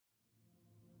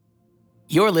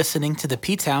You're listening to the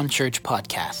P-Town Church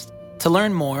Podcast. To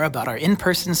learn more about our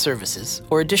in-person services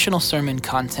or additional sermon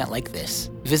content like this,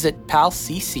 visit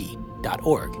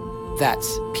palcc.org. That's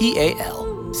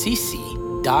PALCC.org.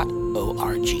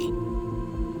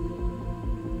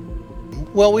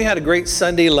 Well, we had a great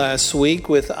Sunday last week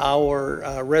with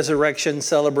our resurrection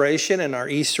celebration and our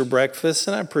Easter breakfast,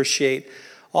 and I appreciate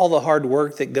all the hard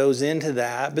work that goes into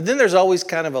that. But then there's always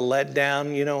kind of a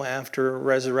letdown, after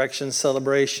resurrection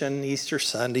celebration, Easter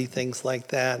Sunday, things like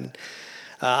that.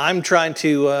 I'm trying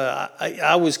to,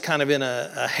 I was kind of in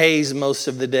a haze most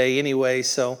of the day anyway,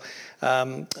 so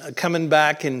coming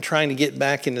back and trying to get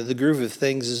back into the groove of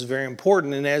things is very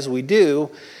important. And as we do,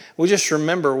 we just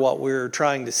remember what we're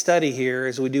trying to study here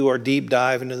as we do our deep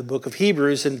dive into the book of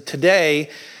Hebrews. And today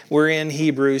we're in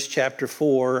Hebrews chapter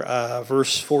 4,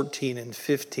 verse 14 and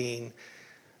 15.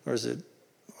 Or is it,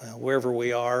 wherever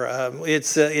we are.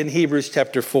 It's in Hebrews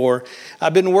chapter 4.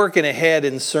 I've been working ahead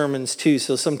in sermons too,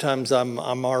 so sometimes I'm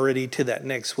already to that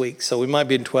next week. So we might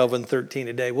be in 12 and 13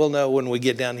 today. We'll know when we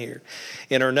get down here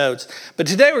in our notes. But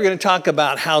today we're going to talk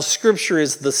about how Scripture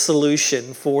is the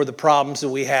solution for the problems that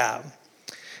we have.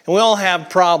 And we all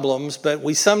have problems, but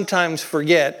we sometimes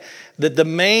forget that the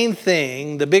main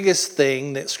thing, the biggest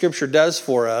thing that Scripture does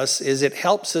for us is it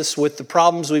helps us with the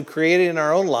problems we've created in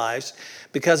our own lives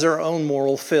because of our own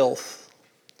moral filth.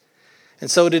 And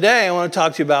so today I want to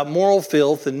talk to you about moral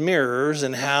filth and mirrors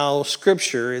and how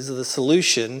Scripture is the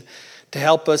solution to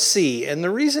help us see. And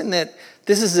the reason that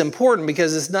this is important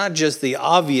because it's not just the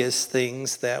obvious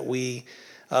things that we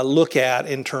look at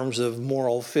in terms of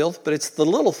moral filth, but it's the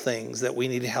little things that we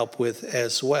need help with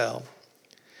as well.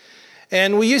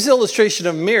 And we use the illustration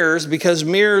of mirrors because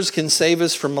mirrors can save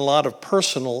us from a lot of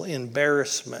personal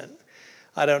embarrassment.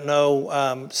 I don't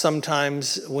know,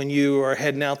 sometimes when you are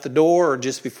heading out the door or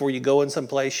just before you go in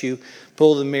someplace, you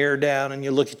pull the mirror down and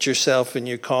you look at yourself in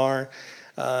your car,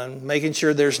 making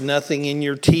sure there's nothing in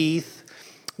your teeth,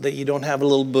 that you don't have a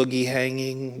little boogie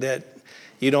hanging, that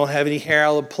you don't have any hair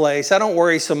out of place. I don't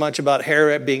worry so much about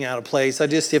hair being out of place. I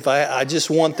just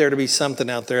want there to be something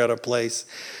out there out of place.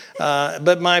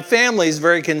 But my family is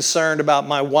very concerned about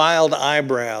my wild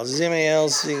eyebrows. Does anybody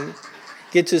else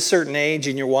get to a certain age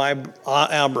and your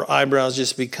eyebrows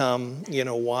just become,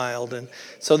 wild? And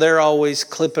so they're always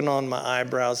clipping on my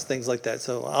eyebrows, things like that.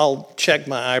 So I'll check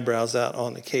my eyebrows out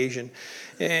on occasion.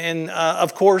 And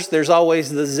of course, there's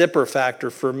always the zipper factor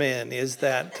for men. Is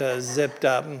that zipped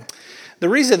up? The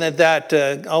reason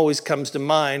that always comes to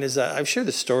mind is I've shared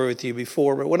this story with you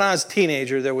before, but when I was a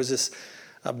teenager, there was this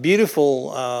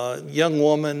beautiful young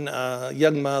woman,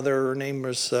 young mother. Her name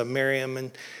was Miriam,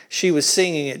 and she was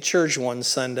singing at church one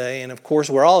Sunday. And of course,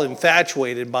 we're all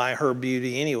infatuated by her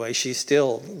beauty anyway. She's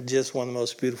still just one of the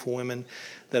most beautiful women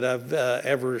that I've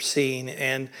ever seen.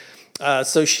 And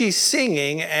so she's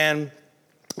singing, and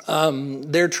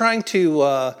they're trying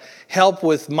to help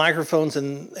with microphones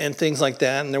and things like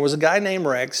that. And there was a guy named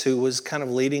Rex who was kind of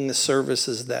leading the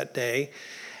services that day.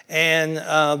 And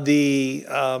the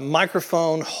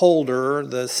microphone holder,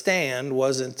 the stand,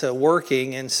 wasn't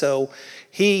working. And so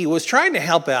he was trying to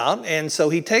help out. And so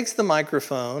he takes the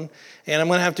microphone, and I'm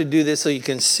going to have to do this so you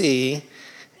can see.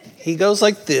 He goes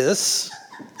like this.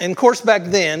 And of course, back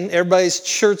then, everybody's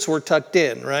shirts were tucked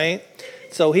in, right?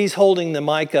 So he's holding the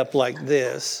mic up like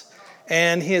this.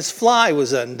 And his fly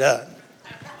was undone.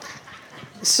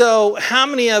 So how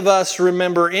many of us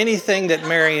remember anything that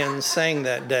Marion sang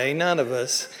that day? None of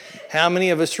us. How many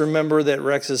of us remember that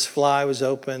Rex's fly was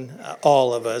open?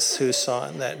 All of us who saw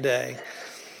it that day.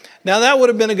 Now that would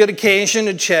have been a good occasion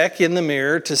to check in the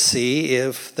mirror to see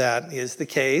if that is the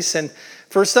case. And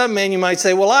for some men, you might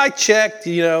say, well, I checked,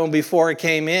 before I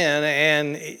came in,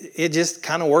 and it just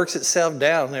kind of works itself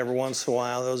down every once in a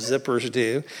while. Those zippers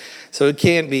do. So it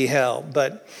can't be helped.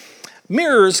 But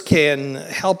mirrors can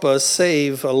help us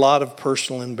save a lot of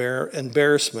personal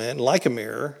embarrassment, like a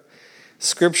mirror.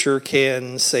 Scripture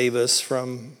can save us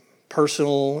from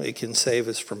personal, it can save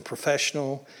us from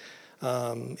professional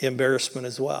embarrassment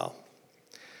as well.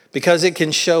 Because it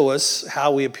can show us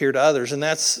how we appear to others, and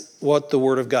that's what the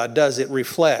Word of God does. It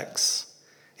reflects.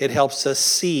 It helps us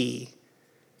see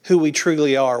who we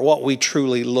truly are, what we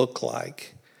truly look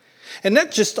like. And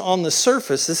not just on the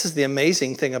surface. This is the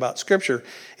amazing thing about Scripture,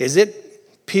 is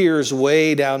it peers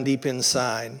way down deep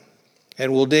inside.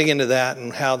 And we'll dig into that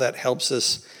and how that helps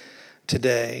us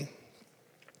today.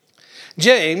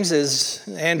 James, as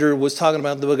Andrew was talking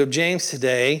about the book of James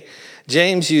today,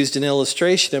 James used an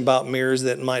illustration about mirrors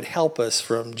that might help us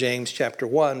from James chapter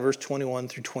 1, verse 21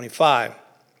 through 25.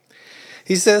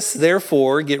 He says,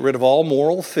 therefore, get rid of all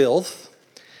moral filth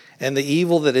and the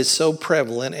evil that is so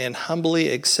prevalent, and humbly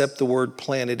accept the word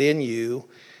planted in you,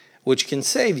 which can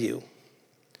save you.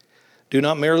 Do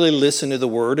not merely listen to the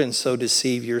word and so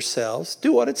deceive yourselves.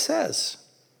 Do what it says.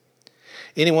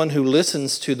 Anyone who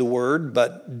listens to the word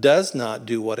but does not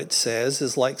do what it says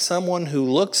is like someone who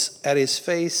looks at his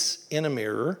face in a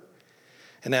mirror,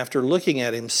 and after looking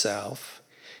at himself,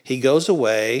 he goes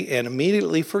away and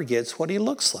immediately forgets what he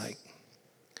looks like.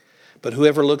 But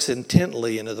whoever looks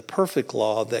intently into the perfect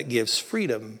law that gives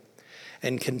freedom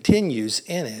and continues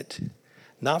in it,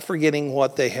 not forgetting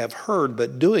what they have heard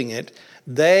but doing it,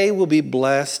 they will be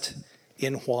blessed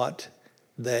in what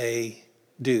they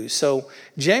do. So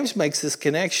James makes this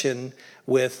connection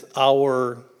with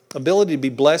our ability to be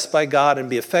blessed by God and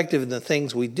be effective in the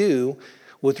things we do,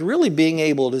 with really being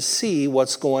able to see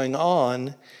what's going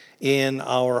on in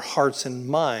our hearts and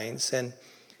minds. And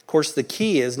of course, the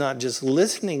key is not just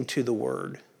listening to the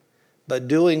word, but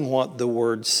doing what the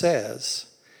word says.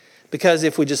 Because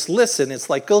if we just listen, it's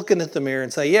like looking at the mirror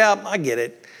and say, yeah, I get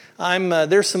it.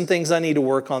 There's some things I need to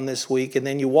work on this week. And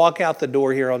then you walk out the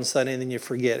door here on Sunday and then you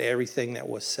forget everything that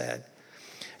was said.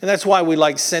 And that's why we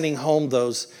like sending home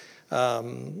those,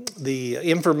 the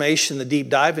information, the deep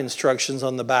dive instructions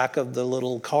on the back of the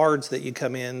little cards that you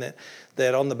come in,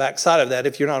 that on the back side of that,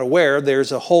 if you're not aware,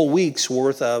 there's a whole week's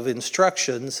worth of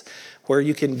instructions where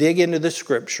you can dig into the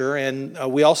scripture. And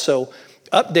we also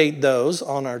update those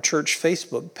on our church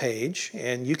Facebook page,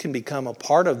 and you can become a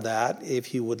part of that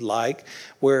if you would like,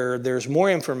 where there's more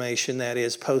information that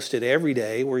is posted every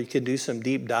day where you can do some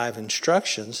deep dive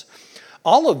instructions.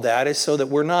 All of that is so that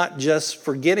we're not just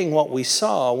forgetting what we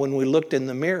saw when we looked in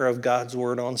the mirror of God's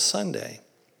Word on Sunday.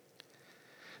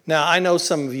 Now, I know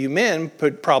some of you men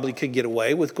probably could get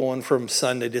away with going from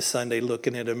Sunday to Sunday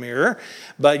looking at a mirror,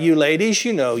 but you ladies,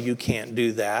 you know you can't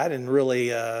do that and really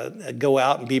go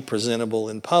out and be presentable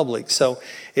in public. So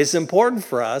it's important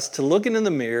for us to look into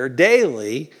the mirror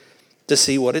daily to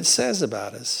see what it says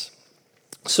about us.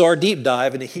 So our deep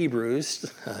dive into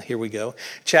Hebrews, here we go,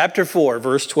 chapter 4,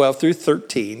 verse 12 through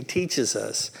 13 teaches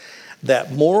us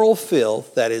that moral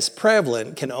filth that is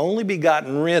prevalent can only be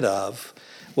gotten rid of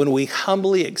when we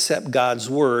humbly accept God's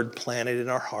word planted in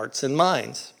our hearts and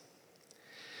minds.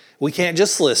 We can't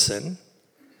just listen,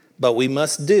 but we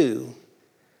must do.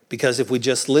 Because if we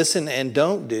just listen and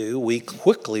don't do, we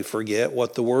quickly forget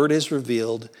what the word has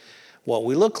revealed, what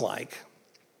we look like.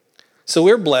 So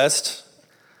we're blessed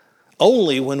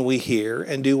only when we hear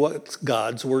and do what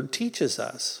God's word teaches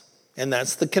us. And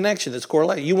that's the connection, that's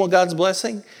correlated. You want God's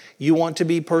blessing? You want to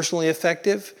be personally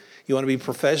effective? You want to be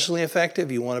professionally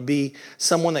effective? You want to be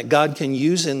someone that God can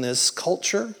use in this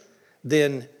culture?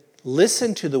 Then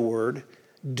listen to the word,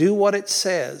 do what it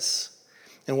says.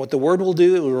 And what the word will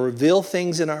do, it will reveal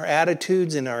things in our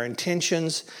attitudes, in our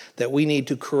intentions that we need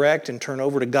to correct and turn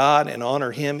over to God and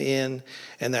honor Him in.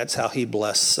 And that's how He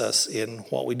blesses us in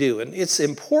what we do. And it's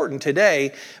important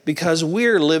today because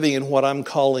we're living in what I'm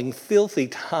calling filthy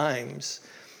times.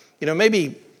 You know,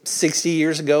 maybe 60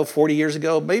 years ago, 40 years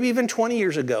ago, maybe even 20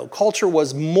 years ago, culture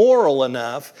was moral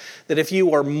enough that if you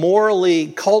were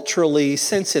morally, culturally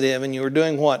sensitive and you were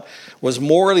doing what was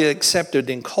morally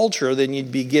accepted in culture, then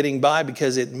you'd be getting by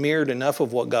because it mirrored enough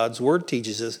of what God's word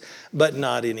teaches us, but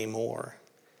not anymore.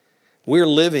 We're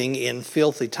living in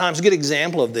filthy times. A good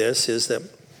example of this is that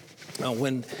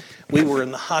when we were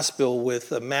in the hospital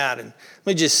with Matt, and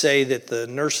let me just say that the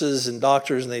nurses and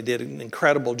doctors, and they did an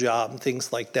incredible job and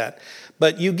things like that.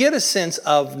 But you get a sense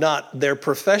of not their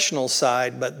professional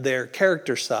side, but their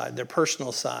character side, their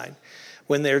personal side,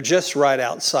 when they're just right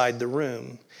outside the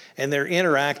room and they're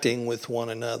interacting with one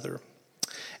another.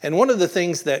 And one of the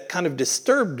things that kind of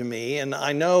disturbed me, and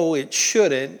I know it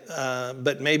shouldn't,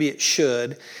 but maybe it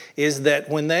should, is that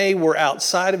when they were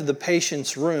outside of the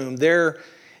patient's room, their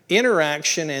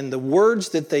interaction and the words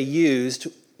that they used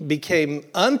became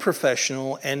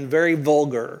unprofessional and very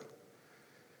vulgar.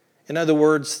 In other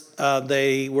words,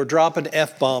 they were dropping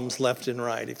F-bombs left and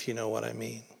right, if you know what I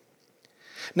mean.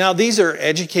 Now, these are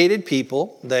educated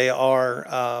people. They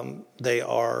are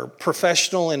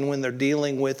professional in when they're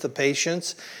dealing with the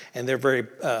patients, and they're very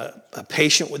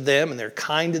patient with them, and they're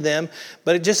kind to them.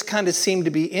 But it just kind of seemed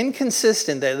to be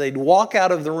inconsistent that they'd walk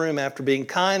out of the room after being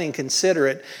kind and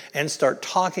considerate and start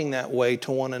talking that way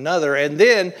to one another. And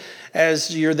then,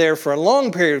 as you're there for a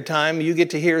long period of time, you get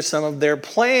to hear some of their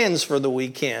plans for the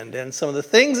weekend and some of the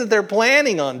things that they're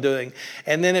planning on doing.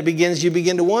 And then you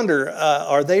begin to wonder,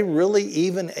 are they really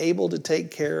even able to take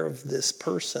care of this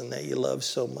person that you love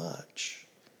so much?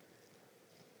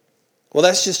 Well,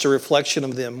 that's just a reflection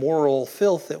of the immoral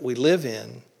filth that we live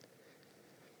in.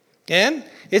 And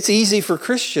it's easy for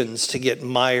Christians to get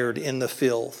mired in the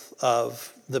filth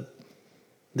of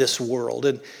this world.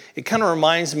 And it kind of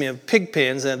reminds me of pig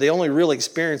pens. And the only real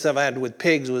experience I've had with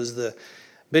pigs was the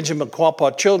Benjamin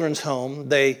Quapaw Children's Home.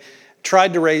 They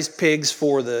tried to raise pigs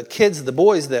for the kids, the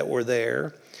boys that were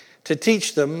there, to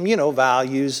teach them,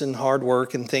 values and hard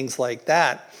work and things like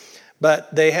that.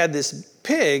 But they had this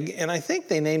pig, and I think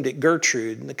they named it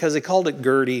Gertrude because they called it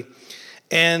Gertie.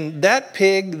 And that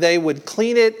pig, they would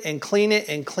clean it and clean it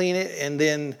and clean it. And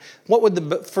then what would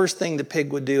the first thing the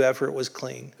pig would do after it was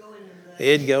clean?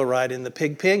 It'd go right in the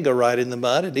pig pen, go right in the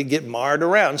mud, and it'd get marred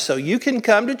around. So you can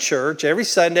come to church every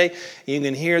Sunday. You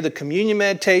can hear the communion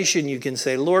meditation. You can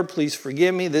say, Lord, please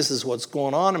forgive me. This is what's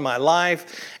going on in my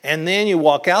life. And then you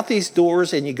walk out these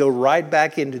doors and you go right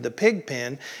back into the pig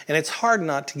pen. And it's hard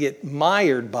not to get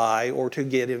mired by or to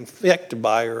get infected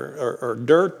by or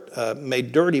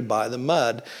made dirty by the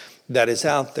mud that is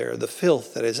out there, the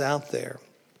filth that is out there.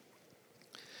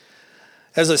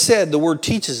 As I said, the Word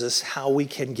teaches us how we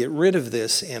can get rid of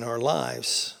this in our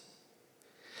lives.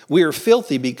 We are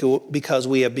filthy because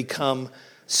we have become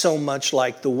so much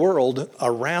like the world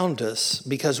around us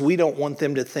because we don't want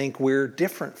them to think we're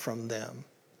different from them.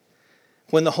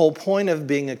 When the whole point of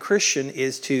being a Christian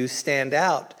is to stand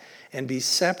out and be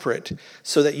separate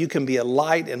so that you can be a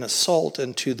light and a salt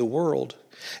unto the world.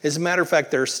 As a matter of fact,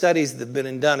 there are studies that have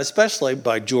been done, especially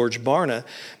by George Barna,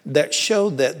 that show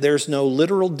that there's no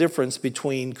literal difference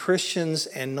between Christians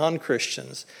and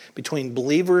non-Christians, between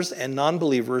believers and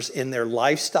non-believers in their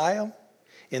lifestyle,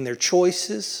 in their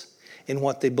choices, in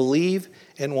what they believe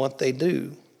and what they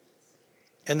do.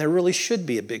 And there really should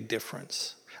be a big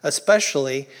difference,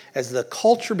 especially as the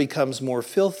culture becomes more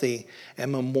filthy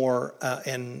and more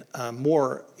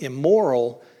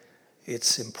immoral.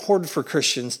 It's important for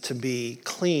Christians to be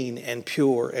clean and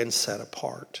pure and set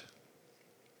apart.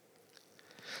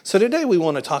 So today we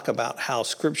want to talk about how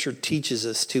Scripture teaches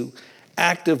us to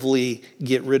actively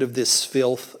get rid of this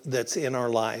filth that's in our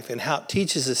life and how it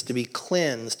teaches us to be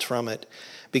cleansed from it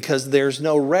because there's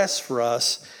no rest for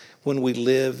us when we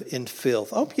live in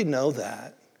filth. I hope you know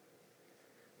that.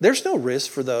 There's no rest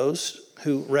for those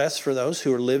who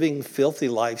are living filthy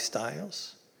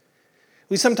lifestyles.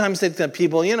 We sometimes think that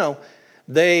people,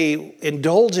 they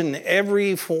indulge in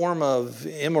every form of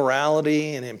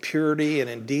immorality and impurity and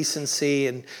indecency,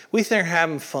 and we think they're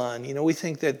having fun. We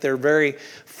think that they're very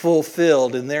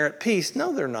fulfilled and they're at peace.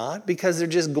 No, they're not, because they're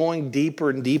just going deeper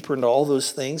and deeper into all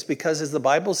those things, because as the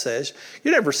Bible says,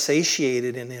 you're never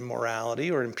satiated in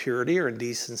immorality or impurity or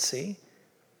indecency.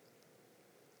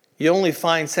 You only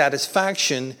find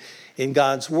satisfaction in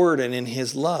God's Word and in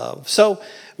His love. So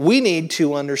we need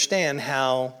to understand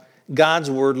how God's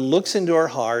Word looks into our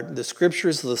heart. The Scripture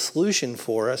is the solution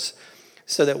for us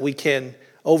so that we can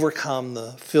overcome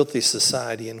the filthy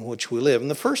society in which we live. And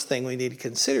the first thing we need to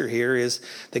consider here is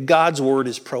that God's Word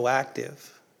is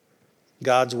proactive.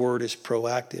 God's Word is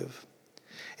proactive.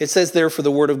 It says, therefore,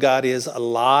 the Word of God is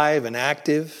alive and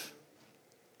active.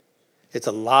 It's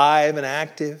alive and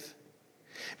active.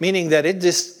 Meaning that it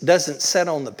just doesn't sit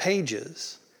on the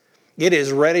pages. It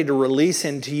is ready to release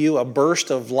into you a burst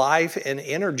of life and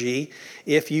energy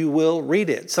if you will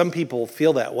read it. Some people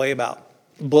feel that way about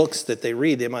books that they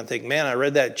read. They might think, man, I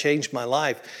read that, it changed my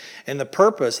life. And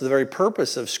the very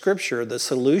purpose of Scripture, the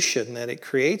solution that it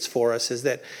creates for us is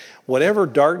that whatever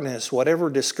darkness,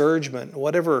 whatever discouragement,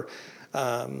 whatever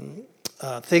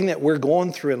thing that we're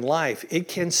going through in life, it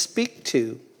can speak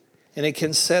to. And it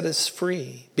can set us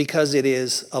free because it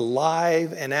is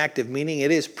alive and active, meaning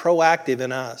it is proactive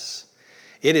in us.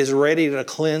 It is ready to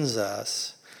cleanse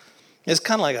us. It's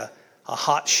kind of like a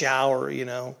hot shower,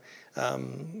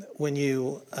 when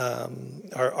you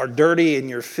are dirty and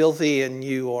you're filthy and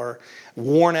you are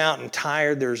worn out and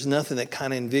tired, there's nothing that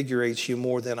kind of invigorates you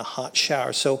more than a hot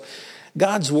shower. So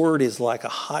God's Word is like a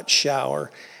hot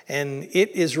shower, and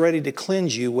it is ready to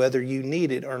cleanse you whether you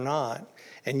need it or not.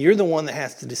 And you're the one that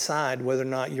has to decide whether or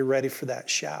not you're ready for that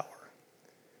shower.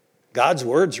 God's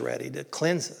Word's ready to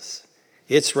cleanse us.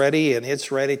 It's ready, and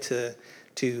it's ready to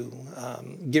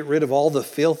get rid of all the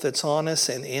filth that's on us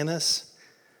and in us.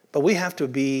 But we have to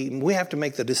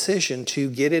make the decision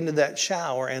to get into that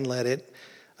shower and let it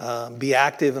be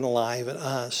active and alive in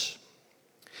us.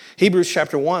 Hebrews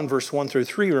chapter 1, verse 1 through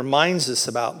 3 reminds us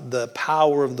about the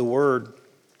power of the Word.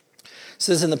 It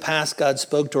says, in the past, God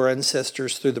spoke to our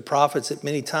ancestors through the prophets at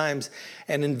many times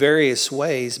and in various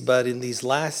ways, but in these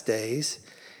last days,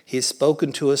 He has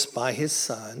spoken to us by His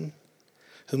Son,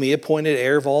 whom He appointed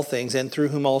heir of all things, and through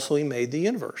whom also He made the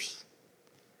universe.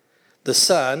 The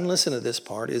Son, listen to this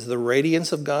part, is the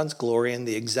radiance of God's glory and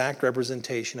the exact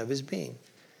representation of His being,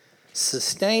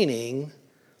 sustaining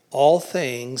all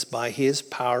things by His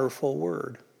powerful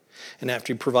word. And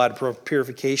after he provided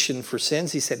purification for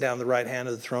sins, he sat down at the right hand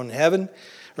of the throne in heaven,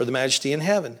 or the majesty in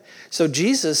heaven. So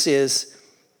Jesus is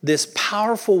this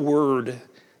powerful word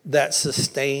that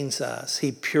sustains us.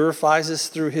 He purifies us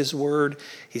through his word.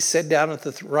 He sat down at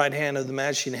the right hand of the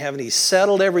majesty in heaven. He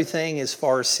settled everything as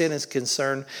far as sin is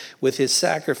concerned with his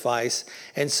sacrifice.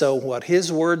 And so what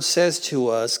his word says to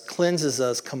us cleanses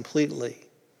us completely,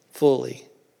 fully.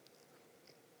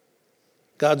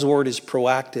 God's word is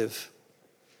proactive.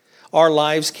 Our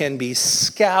lives can be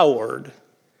scoured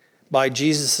by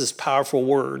Jesus' powerful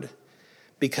word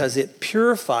because it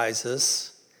purifies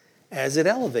us as it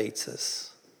elevates us.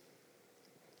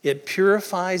 It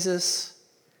purifies us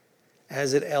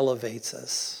as it elevates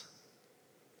us.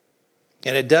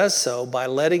 And it does so by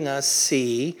letting us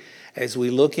see, as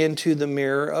we look into the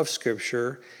mirror of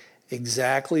Scripture,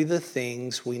 exactly the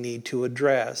things we need to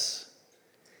address.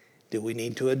 Do we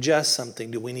need to adjust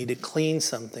something? Do we need to clean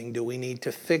something? Do we need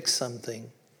to fix something?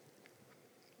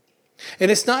 And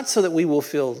it's not so that we will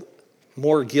feel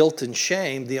more guilt and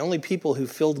shame. The only people who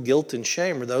feel guilt and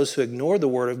shame are those who ignore the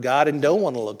Word of God and don't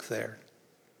want to look there.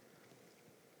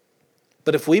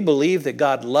 But if we believe that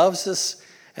God loves us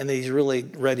and that he's really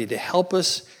ready to help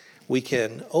us, we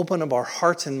can open up our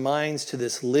hearts and minds to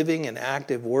this living and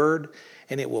active word,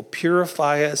 and it will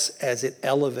purify us as it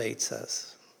elevates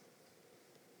us.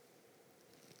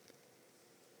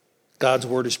 God's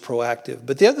word is proactive.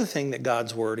 But the other thing that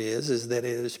God's word is that it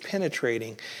is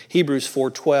penetrating. Hebrews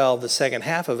 4:12, the second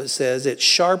half of it says, it's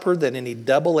sharper than any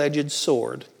double-edged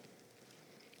sword,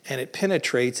 and it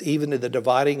penetrates even to the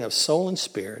dividing of soul and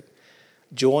spirit,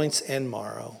 joints and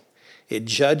marrow. It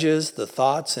judges the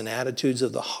thoughts and attitudes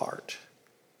of the heart.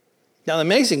 Now, the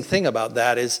amazing thing about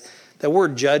that is the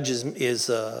word judge is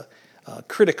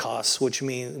kritikos, which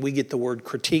means we get the word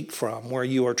critique from, where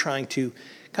you are trying to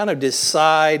kind of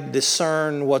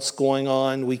discern what's going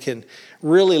on. We can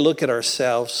really look at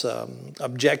ourselves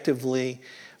objectively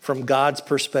from God's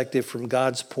perspective, from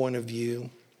God's point of view,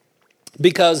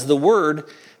 because the word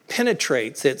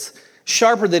penetrates. It's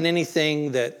sharper than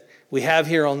anything that we have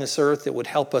here on this earth that would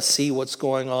help us see what's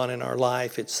going on in our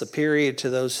life. It's superior to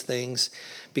those things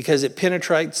because it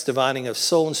penetrates, dividing of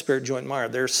soul and spirit, joint and marrow.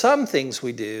 There are some things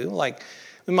we do, like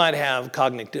we might have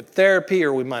cognitive therapy,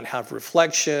 or we might have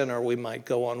reflection, or we might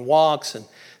go on walks and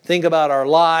think about our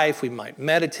life. We might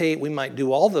meditate. We might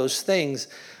do all those things,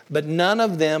 but none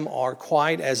of them are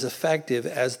quite as effective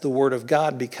as the Word of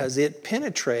God because it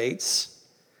penetrates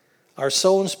our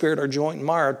soul and spirit, our joint and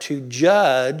marrow, to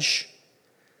judge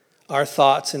our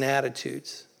thoughts and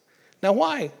attitudes. Now,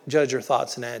 why judge our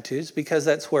thoughts and attitudes? Because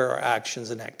that's where our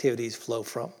actions and activities flow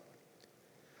from.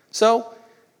 So,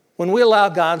 when we allow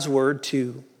God's word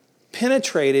to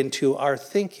penetrate into our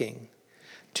thinking,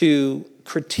 to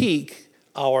critique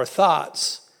our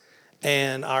thoughts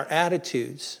and our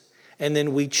attitudes, and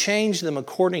then we change them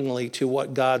accordingly to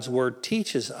what God's word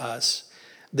teaches us,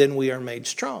 then we are made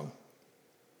strong.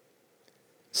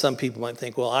 Some people might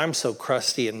think, well, I'm so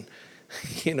crusty and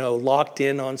locked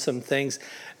in on some things.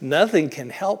 Nothing can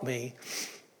help me.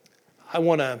 I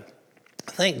want to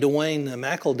thank Dwayne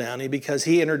McEldowney because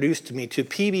he introduced me to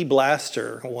PB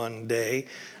Blaster one day.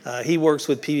 He works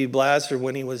with PB Blaster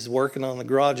when he was working on the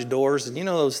garage doors. And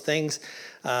those things,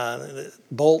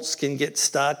 bolts can get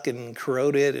stuck and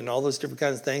corroded and all those different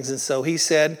kinds of things. And so he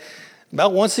said,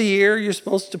 about once a year, you're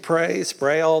supposed to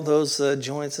spray all those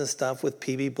joints and stuff with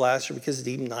PB Blaster because it's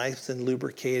even nice and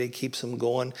lubricated, keeps them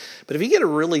going. But if you get a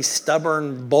really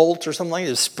stubborn bolt or something like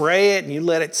that, spray it and you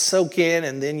let it soak in,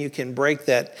 and then you can break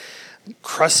that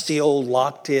crusty old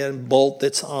locked-in bolt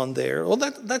that's on there. Well,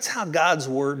 that's how God's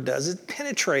word does. It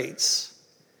penetrates.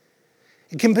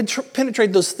 It can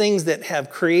penetrate those things that have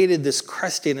created this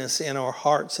crustiness in our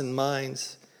hearts and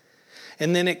minds.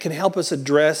 And then it can help us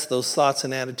address those thoughts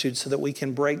and attitudes so that we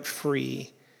can break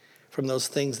free from those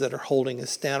things that are holding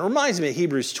us down. It reminds me of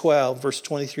Hebrews 12, verse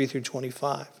 23 through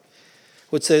 25,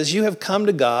 which says, you have come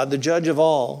to God, the judge of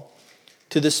all,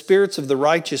 to the spirits of the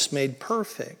righteous made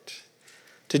perfect,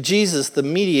 to Jesus, the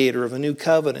mediator of a new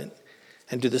covenant,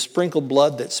 and to the sprinkled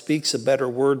blood that speaks a better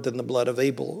word than the blood of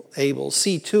Abel.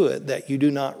 See to it that you do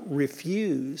not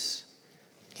refuse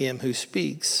him who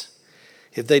speaks.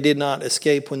 If they did not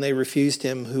escape when they refused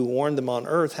him who warned them on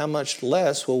earth, how much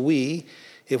less will we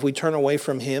if we turn away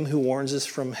from him who warns us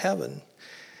from heaven?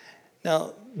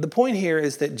 Now, the point here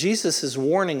is that Jesus is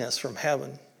warning us from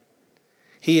heaven.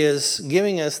 He is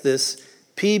giving us this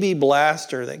PB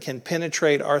Blaster that can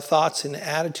penetrate our thoughts and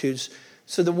attitudes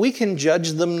so that we can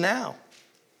judge them now.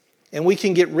 And we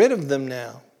can get rid of them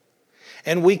now.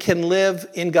 And we can live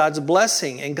in God's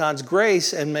blessing and God's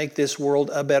grace and make this world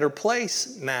a better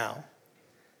place now.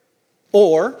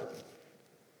 Or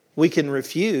We can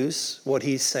refuse what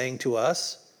he's saying to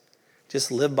us,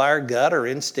 just live by our gut or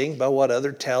instinct, by what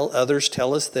others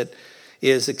tell us that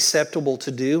is acceptable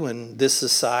to do in this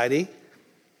society,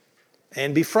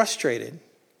 and be frustrated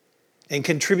and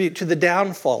contribute to the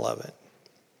downfall of it.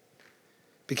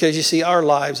 Because you see, our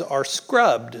lives are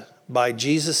scrubbed by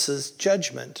Jesus'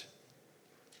 judgment.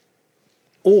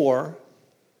 Or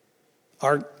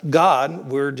our God,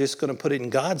 we're just going to put it in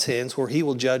God's hands where he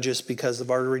will judge us because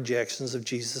of our rejections of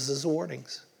Jesus'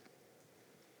 warnings.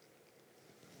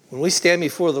 When we stand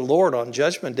before the Lord on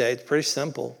Judgment Day, it's pretty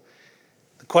simple.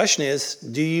 The question is,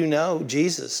 do you know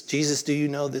Jesus? Jesus, do you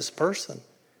know this person?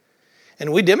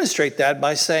 And we demonstrate that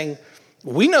by saying,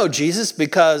 we know Jesus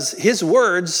because his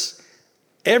words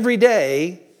every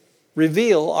day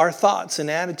reveal our thoughts and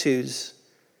attitudes.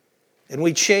 And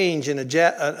we change and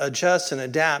adjust and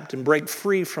adapt and break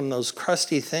free from those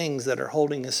crusty things that are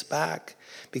holding us back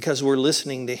because we're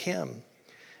listening to him.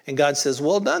 And God says,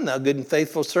 well done, thou good and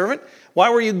faithful servant. Why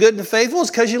were you good and faithful? It's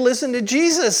because you listened to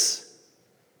Jesus.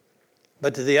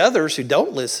 But to the others who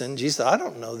don't listen, Jesus said, I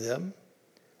don't know them.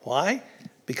 Why?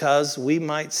 Because we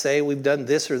might say we've done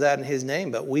this or that in his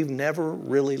name, but we've never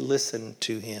really listened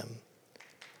to him.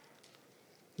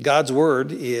 God's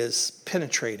word is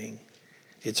penetrating.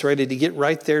 It's ready to get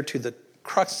right there to the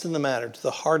crux of the matter, to the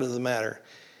heart of the matter,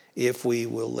 if we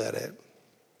will let it.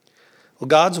 Well,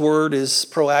 God's word is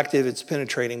proactive, it's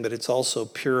penetrating, but it's also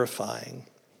purifying.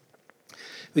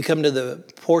 We come to the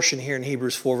portion here in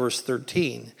Hebrews 4, verse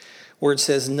 13, where it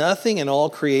says, nothing in all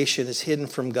creation is hidden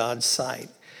from God's sight.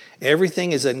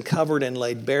 Everything is uncovered and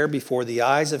laid bare before the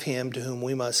eyes of him to whom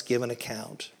we must give an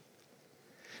account.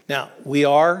 Now, we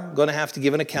are going to have to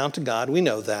give an account to God. We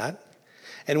know that.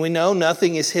 And we know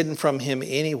nothing is hidden from him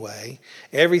anyway.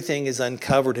 Everything is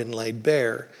uncovered and laid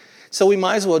bare. So we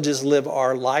might as well just live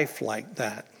our life like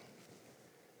that.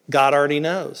 God already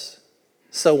knows.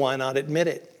 So why not admit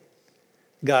it?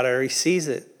 God already sees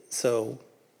it. So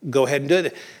go ahead and do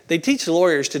it. They teach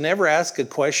lawyers to never ask a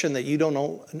question that you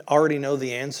already know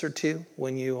the answer to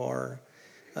when you're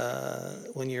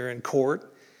in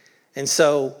court. And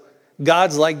so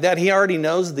God's like that. He already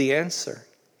knows the answer.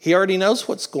 He already knows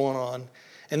what's going on.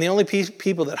 And the only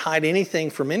people that hide anything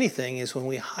from anything is when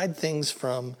we hide things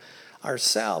from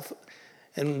ourselves.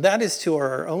 And that is to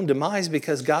our own demise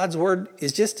because God's word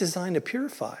is just designed to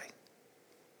purify.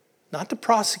 Not to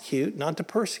prosecute, not to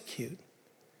persecute,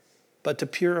 but to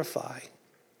purify.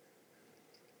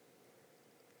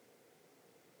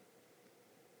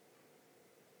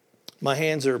 My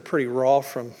hands are pretty raw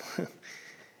from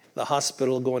the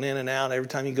hospital going in and out. Every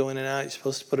time you go in and out, you're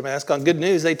supposed to put a mask on. Good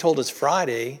news, they told us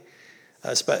Friday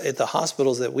at the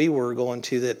hospitals that we were going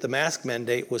to that the mask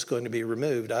mandate was going to be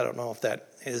removed. I don't know if that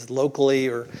is locally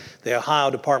or the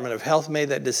Ohio Department of Health made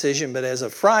that decision, but as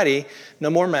of Friday, no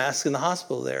more masks in the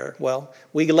hospital there. Well,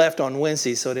 we left on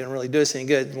Wednesday, so it didn't really do us any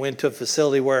good. We went to a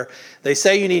facility where they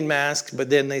say you need masks,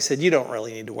 but then they said you don't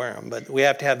really need to wear them. But we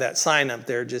have to have that sign up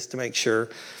there just to make sure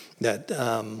that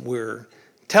we're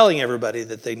telling everybody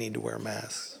that they need to wear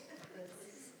masks.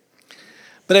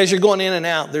 But as you're going in and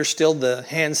out, there's still the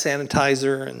hand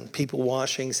sanitizer and people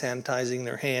washing, sanitizing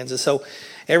their hands. And so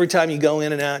every time you go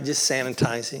in and out, just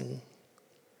sanitizing.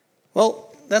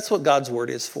 Well, that's what God's word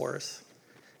is for us.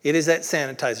 It is that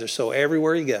sanitizer. So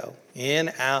everywhere you go,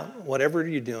 in, out, whatever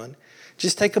you're doing,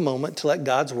 just take a moment to let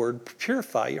God's word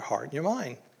purify your heart and your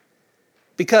mind.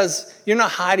 Because you're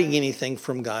not hiding anything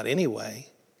from God anyway.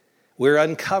 We're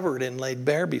uncovered and laid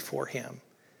bare before him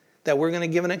that we're going to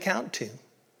give an account to.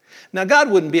 Now, God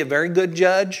wouldn't be a very good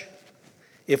judge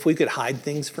if we could hide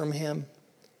things from him.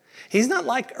 He's not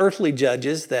like earthly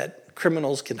judges that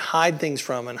criminals can hide things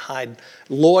from and hide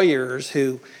lawyers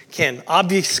who can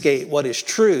obfuscate what is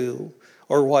true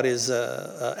or what is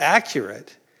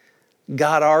accurate.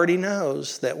 God already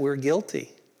knows that we're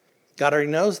guilty. God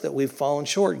already knows that we've fallen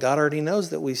short. God already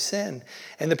knows that we've sinned.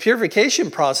 And the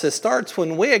purification process starts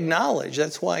when we acknowledge.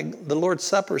 That's why the Lord's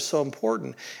Supper is so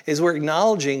important, is we're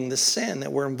acknowledging the sin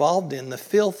that we're involved in, the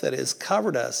filth that has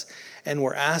covered us, and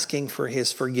we're asking for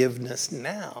his forgiveness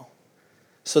now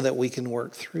so that we can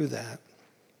work through that.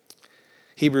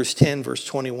 Hebrews 10, verse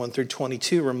 21 through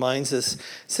 22 reminds us,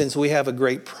 since we have a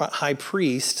great high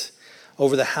priest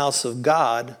over the house of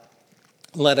God,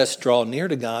 let us draw near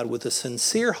to God with a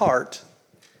sincere heart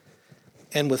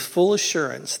and with full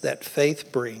assurance that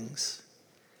faith brings,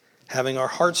 having our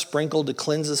hearts sprinkled to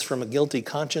cleanse us from a guilty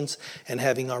conscience and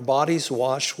having our bodies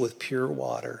washed with pure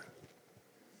water.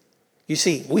 You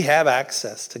see, we have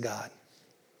access to God.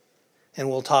 And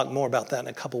we'll talk more about that in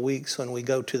a couple weeks when we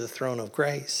go to the throne of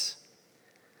grace.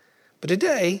 But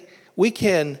today, we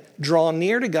can draw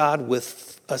near to God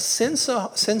with a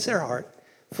sincere heart,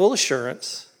 full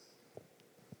assurance,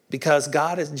 because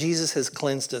Jesus has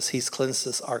cleansed us. He's cleansed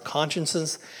us, our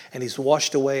consciences, and he's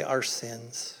washed away our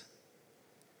sins.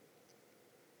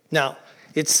 Now,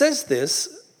 it says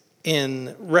this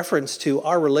in reference to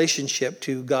our relationship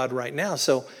to God right now.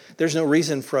 So there's no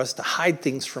reason for us to hide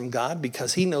things from God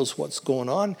because he knows what's going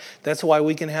on. That's why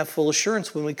we can have full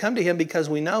assurance when we come to him, because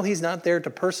we know he's not there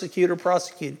to persecute or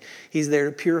prosecute. He's there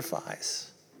to purify us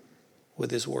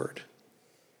with his word.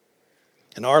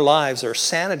 And our lives are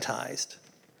sanitized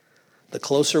the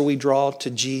closer we draw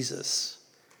to Jesus,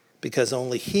 because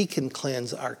only he can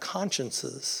cleanse our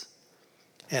consciences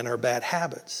and our bad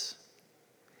habits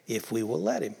if we will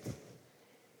let him.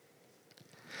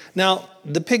 Now,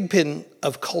 the pigpen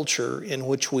of culture in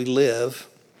which we live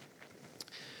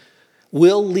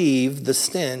will leave the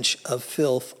stench of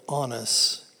filth on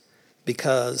us,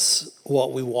 because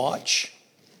what we watch,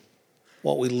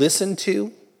 what we listen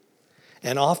to,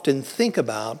 and often think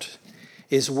about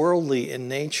is worldly in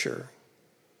nature.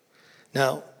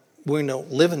 Now, we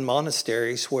don't live in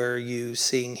monasteries where you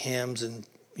sing hymns and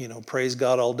praise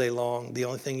God all day long. The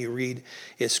only thing you read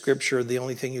is scripture. The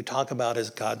only thing you talk about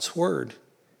is God's word.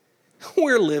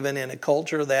 We're living in a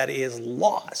culture that is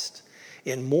lost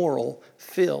in moral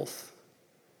filth.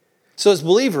 So as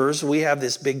believers, we have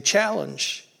this big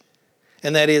challenge.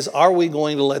 And that is, are we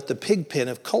going to let the pigpen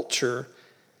of culture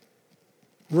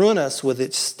ruin us with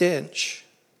its stench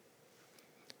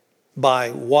by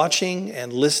watching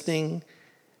and listening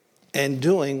and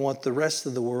doing what the rest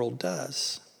of the world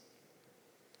does?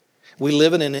 We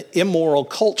live in an immoral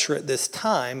culture at this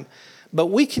time, but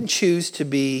we can choose to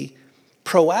be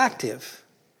proactive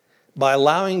by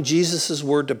allowing Jesus'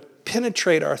 word to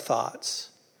penetrate our thoughts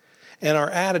and our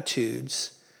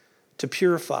attitudes to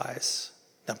purify us.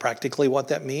 Now, practically what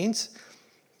that means,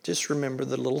 just remember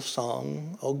the little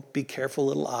song, "Oh, be careful,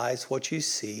 little eyes, what you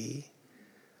see.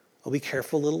 Oh, be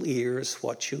careful, little ears,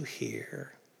 what you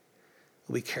hear.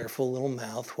 Oh, be careful, little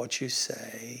mouth, what you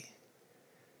say.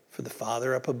 For the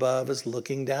Father up above is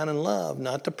looking down in love,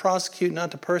 not to prosecute,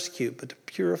 not to persecute, but to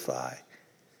purify.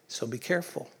 So be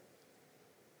careful.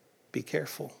 Be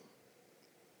careful."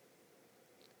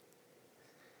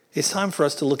 It's time for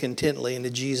us to look intently into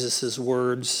Jesus'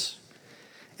 words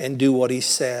and do what he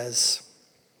says,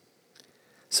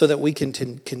 so that we can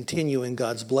continue in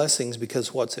God's blessings,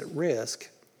 because what's at risk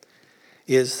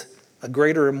is a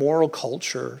greater immoral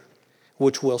culture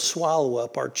which will swallow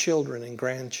up our children and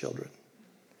grandchildren.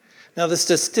 Now, the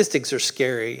statistics are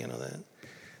scary,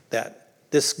 that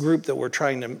this group that we're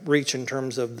trying to reach in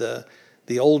terms of the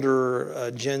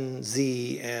older Gen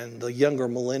Z and the younger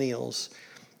millennials,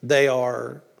 they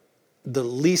are the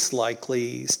least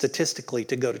likely statistically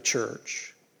to go to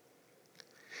church.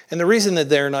 And the reason that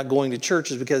they're not going to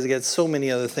church is because they got so many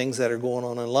other things that are going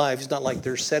on in life. It's not like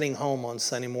they're sitting home on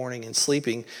Sunday morning and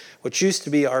sleeping. What used to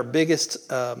be our biggest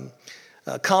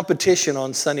competition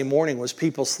on Sunday morning was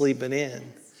people sleeping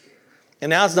in. And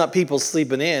now it's not people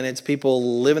sleeping in, it's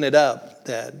people living it up,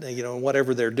 that,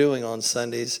 whatever they're doing on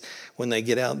Sundays when they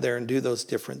get out there and do those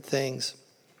different things.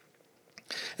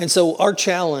 And so our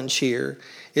challenge here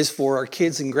is for our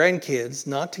kids and grandkids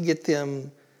not to get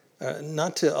them,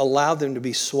 not to allow them to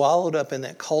be swallowed up in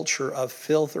that culture of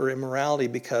filth or immorality,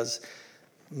 because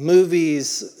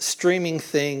movies, streaming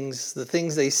things, the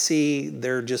things they see,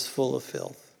 they're just full of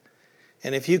filth.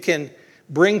 And if you can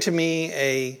bring to me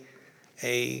a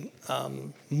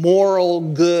moral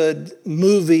good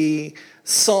movie,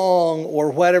 song,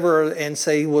 or whatever, and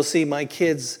say, well, see, my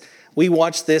kids, we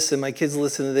watch this and my kids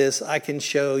listen to this, I can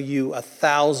show you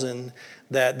 1,000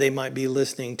 that they might be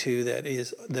listening to that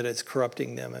is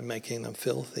corrupting them and making them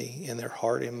filthy in their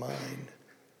heart and mind.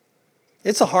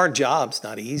 It's a hard job. It's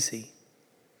not easy.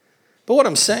 But what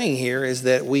I'm saying here is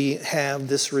that we have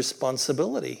this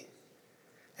responsibility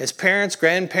as parents,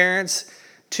 grandparents,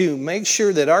 to make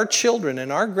sure that our children and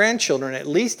our grandchildren at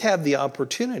least have the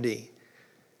opportunity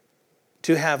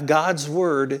to have God's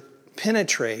word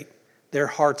penetrate their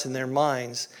hearts and their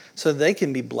minds so they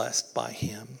can be blessed by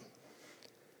him.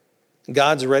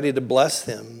 God's ready to bless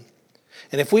them.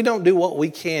 And if we don't do what we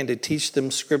can to teach them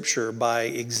scripture by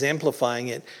exemplifying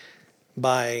it,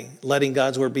 by letting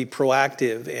God's word be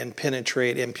proactive and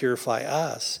penetrate and purify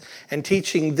us, and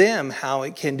teaching them how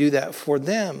it can do that for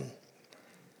them,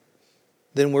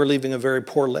 then we're leaving a very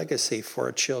poor legacy for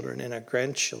our children and our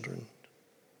grandchildren.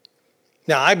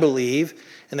 Now, I believe,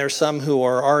 and there are some who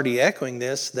are already echoing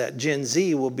this, that Gen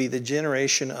Z will be the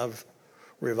generation of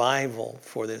revival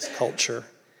for this culture.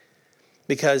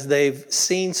 because they've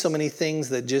seen so many things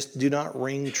that just do not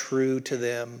ring true to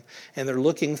them, and they're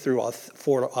looking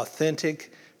for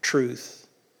authentic truth.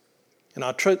 And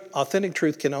authentic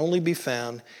truth can only be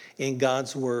found in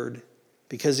God's Word,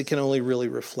 because it can only really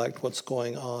reflect what's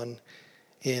going on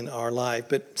in our life.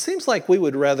 But it seems like we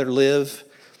would rather live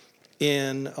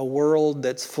in a world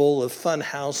that's full of fun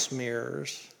house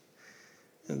mirrors.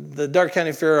 The Darke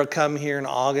County Fair will come here in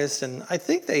August, and I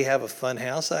think they have a fun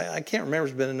house. I can't remember.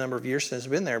 It's been a number of years since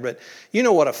I've been there, but you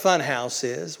know what a fun house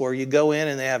is, where you go in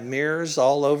and they have mirrors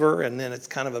all over, and then it's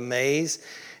kind of a maze.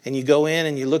 And you go in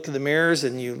and you look at the mirrors,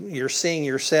 and you're seeing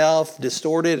yourself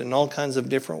distorted in all kinds of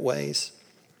different ways.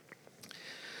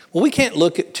 Well, we can't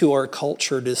look to our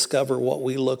culture to discover what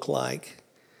we look like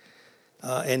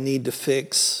and need to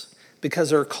fix,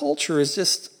 because our culture is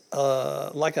just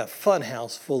like a fun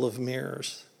house full of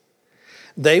mirrors.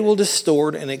 They will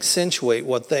distort and accentuate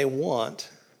what they want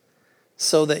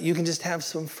so that you can just have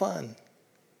some fun.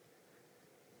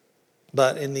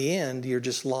 But in the end, you're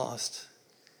just lost,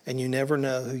 and you never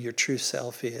know who your true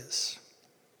self is.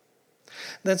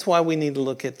 That's why we need to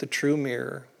look at the true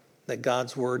mirror that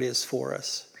God's Word is for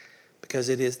us, because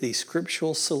it is the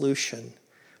scriptural solution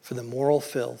for the moral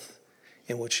filth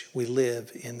in which we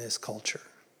live in this culture.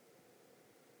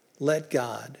 Let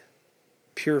God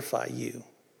purify you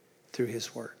through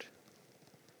His Word.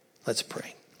 Let's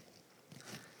pray.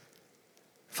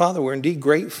 Father, we're indeed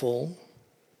grateful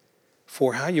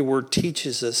for how your Word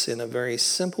teaches us in a very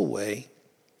simple way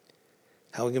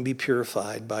how we can be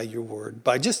purified by your Word,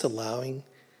 by just allowing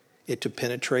it to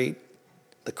penetrate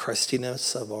the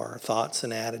crustiness of our thoughts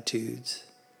and attitudes,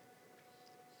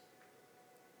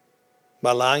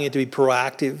 by allowing it to be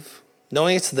proactive,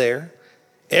 knowing it's there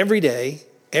every day,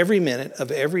 every minute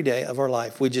of every day of our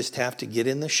life. We just have to get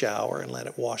in the shower and let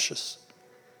it wash us.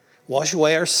 Wash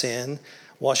away our sin,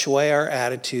 wash away our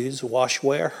attitudes, wash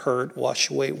away our hurt, wash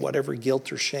away whatever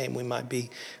guilt or shame we might be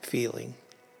feeling.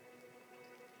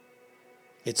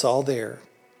 It's all there.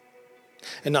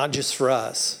 And not just for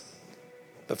us,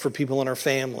 but for people in our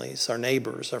families, our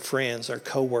neighbors, our friends, our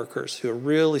coworkers who are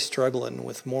really struggling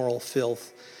with moral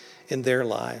filth in their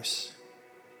lives.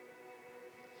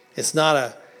 It's not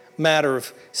a matter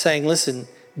of saying, listen,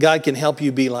 God can help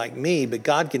you be like me, but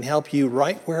God can help you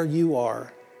right where you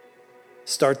are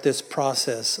start this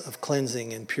process of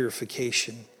cleansing and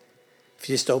purification if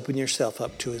you just open yourself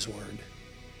up to His Word.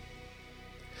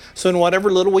 So in whatever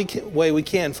little way we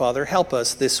can, Father, help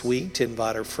us this week to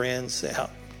invite our friends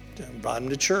out, to invite them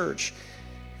to church,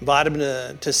 invite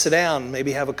them to sit down,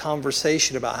 maybe have a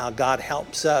conversation about how God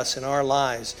helps us in our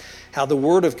lives, how the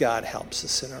Word of God helps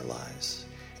us in our lives.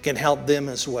 It can help them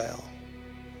as well.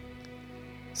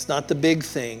 It's not the big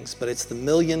things, but it's the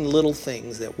million little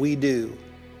things that we do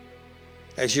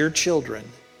as your children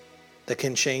that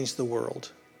can change the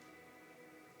world.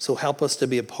 So help us to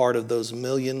be a part of those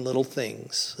million little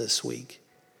things this week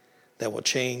that will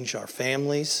change our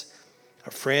families,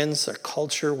 our friends, our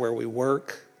culture, where we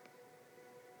work,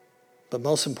 but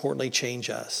most importantly, change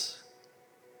us.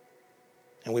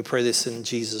 And we pray this in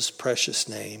Jesus' precious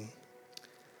name.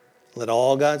 Let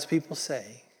all God's people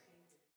say,